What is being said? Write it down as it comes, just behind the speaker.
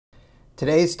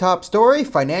Today's top story,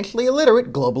 financially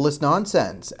illiterate globalist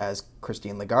nonsense, as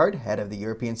Christine Lagarde, head of the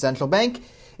European Central Bank,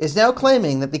 is now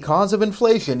claiming that the cause of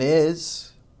inflation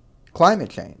is climate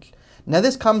change. Now,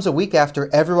 this comes a week after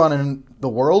everyone in the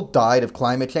world died of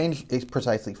climate change,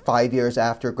 precisely 5 years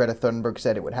after Greta Thunberg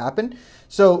said it would happen.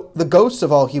 So the ghosts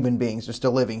of all human beings are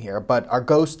still living here, but our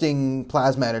ghosting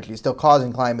plasma energy is still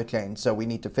causing climate change, so we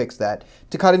need to fix that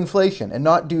to cut inflation and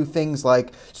not do things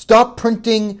like stop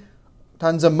printing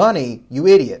tons of money, you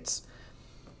idiots.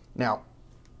 Now,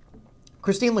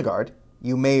 Christine Lagarde,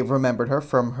 you may have remembered her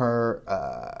from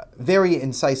her very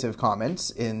incisive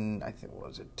comments in, I think, what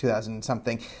was it,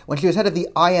 2000-something, when she was head of the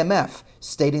IMF,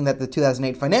 stating that the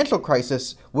 2008 financial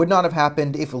crisis would not have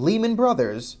happened if Lehman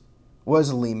Brothers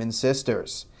was Lehman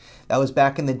Sisters. That was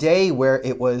back in the day where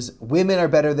it was women are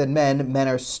better than men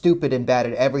are stupid and bad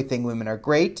at everything, women are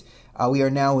great. We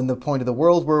are now in the point of the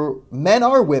world where men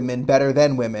are women better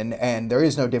than women, and there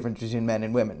is no difference between men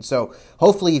and women. So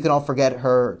hopefully you can all forget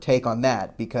her take on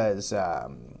that because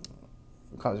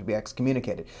we'd be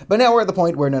excommunicated. But now we're at the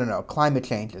point where no, climate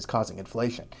change is causing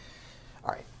inflation.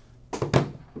 All right.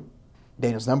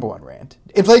 Daniel's number one rant.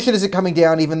 Inflation isn't coming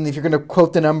down, even if you're going to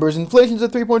quote the numbers. Inflation's at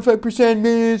 3.5%,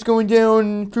 it's going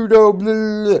down, Trudeau,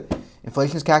 blah.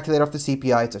 Inflation is calculated off the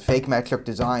CPI. It's a fake metric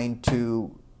designed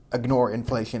to ignore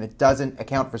inflation. It doesn't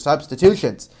account for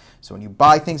substitutions. So when you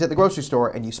buy things at the grocery store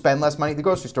and you spend less money at the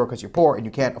grocery store because you're poor and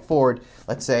you can't afford,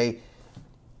 let's say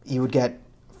you would get,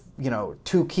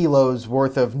 2 kilos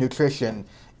worth of nutrition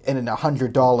in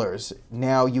 $100.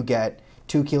 Now you get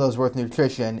 2 kilos worth of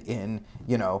nutrition in,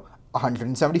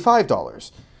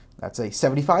 $175. That's a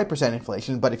 75%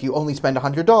 inflation, but if you only spend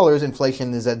 $100,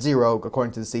 inflation is at zero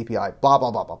according to the CPI, blah,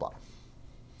 blah, blah, blah, blah.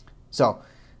 So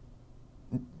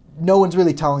no one's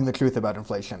really telling the truth about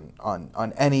inflation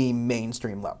on any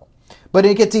mainstream level. But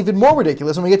it gets even more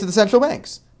ridiculous when we get to the central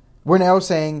banks. We're now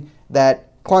saying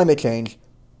that climate change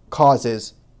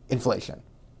causes inflation.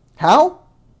 How?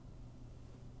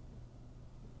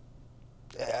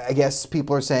 I guess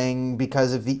people are saying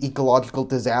because of the ecological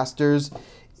disasters,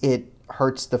 it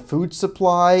hurts the food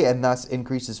supply and thus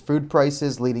increases food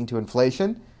prices, leading to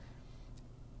inflation.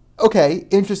 Okay,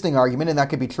 interesting argument, and that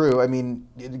could be true. I mean,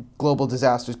 global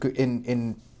disasters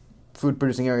in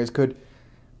food-producing areas could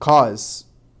cause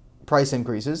price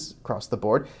increases across the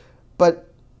board.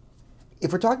 But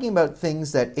if we're talking about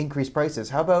things that increase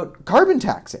prices, how about carbon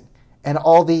taxing and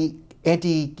all the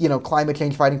climate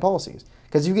change fighting policies?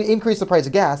 Because if you can increase the price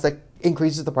of gas, that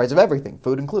increases the price of everything,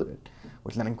 food included,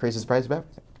 which then increases the price of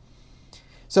everything.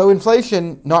 So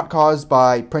inflation not caused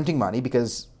by printing money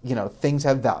because, things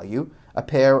have value. A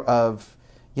pair of,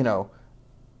 a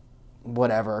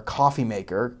coffee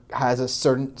maker has a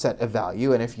certain set of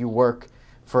value. And if you work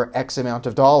for X amount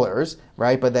of dollars,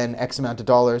 right, but then X amount of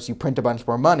dollars, you print a bunch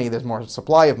more money, there's more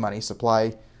supply of money.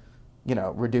 Supply,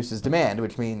 reduces demand,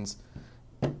 which means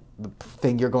the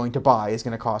thing you're going to buy is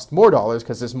going to cost more dollars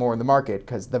because there's more in the market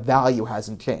because the value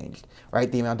hasn't changed,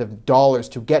 right? The amount of dollars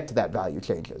to get to that value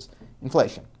changes.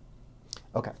 Inflation.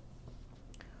 Okay.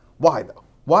 Why, though?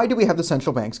 Why do we have the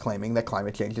central banks claiming that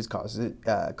climate change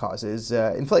causes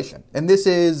inflation? And this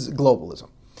is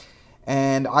globalism.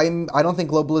 And I don't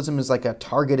think globalism is like a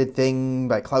targeted thing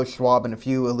by Klaus Schwab and a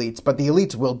few elites, but the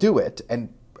elites will do it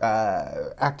and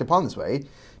act upon this way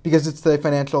because it's the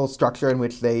financial structure in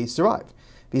which they survive.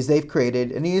 Because they've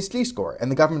created an ESG score, and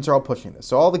the governments are all pushing this.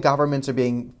 So all the governments are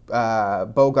being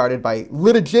bogarted by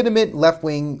legitimate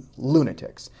left-wing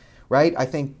lunatics. Right? I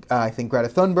think Greta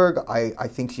Thunberg, I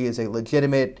think she is a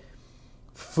legitimate,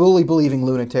 fully believing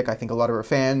lunatic. I think a lot of her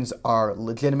fans are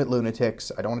legitimate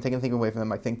lunatics. I don't want to take anything away from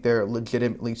them. I think they're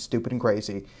legitimately stupid and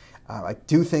crazy. I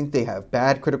do think they have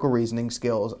bad critical reasoning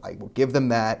skills. I will give them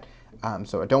that.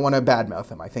 So I don't want to badmouth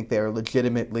them. I think they are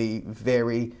legitimately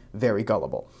very, very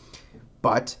gullible.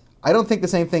 But I don't think the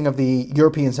same thing of the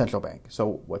European Central Bank.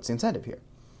 So what's the incentive here?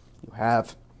 You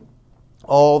have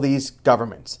all these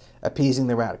governments appeasing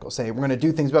the radicals, saying we're going to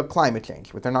do things about climate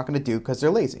change, but they're not going to do because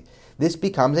they're lazy. This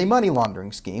becomes a money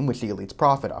laundering scheme, which the elites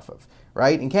profit off of,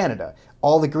 right? In Canada,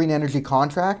 all the green energy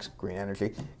contracts,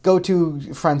 go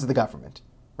to friends of the government,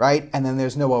 right? And then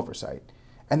there's no oversight.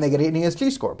 And they get an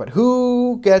ESG score. But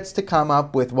who gets to come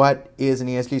up with what is an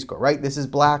ESG score, right? This is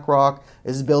BlackRock,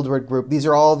 this is Bilderberg Group. These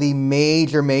are all the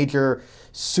major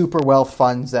super wealth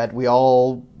funds that we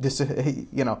all,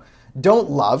 don't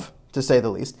love, to say the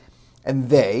least. And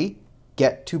they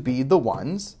get to be the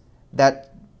ones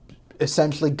that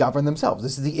essentially govern themselves.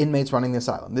 This is the inmates running the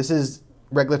asylum. This is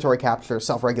regulatory capture,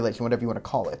 self-regulation, whatever you want to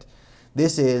call it.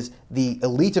 This is the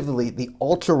elite of the elite, the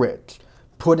ultra-rich,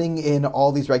 putting in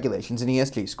all these regulations, an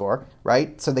ESG score,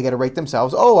 right? So they got to rate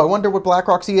themselves. Oh, I wonder what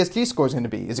BlackRock's ESG score is going to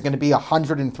be. Is it going to be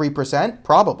 103%?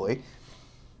 Probably,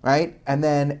 right? And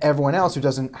then everyone else who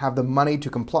doesn't have the money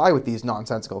to comply with these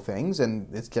nonsensical things, and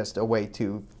it's just a way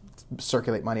to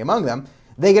circulate money among them,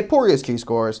 they get poor ESG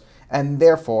scores, and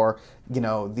therefore,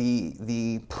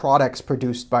 the products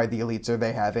produced by the elites, or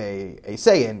they have a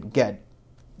say in, get,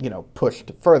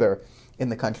 pushed further in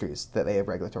the countries that they have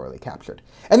regulatorily captured.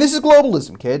 And this is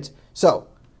globalism, kids. So,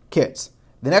 kids,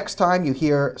 the next time you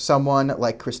hear someone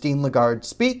like Christine Lagarde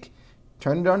speak,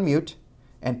 turn it on mute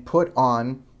and put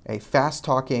on a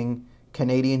fast-talking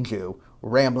Canadian Jew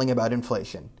rambling about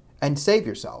inflation, and save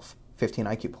yourself 15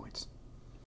 IQ points.